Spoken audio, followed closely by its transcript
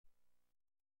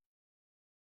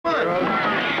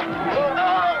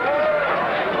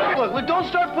Look, don't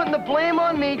start putting the blame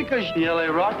on me because the LA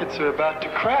Rockets are about to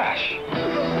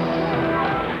crash.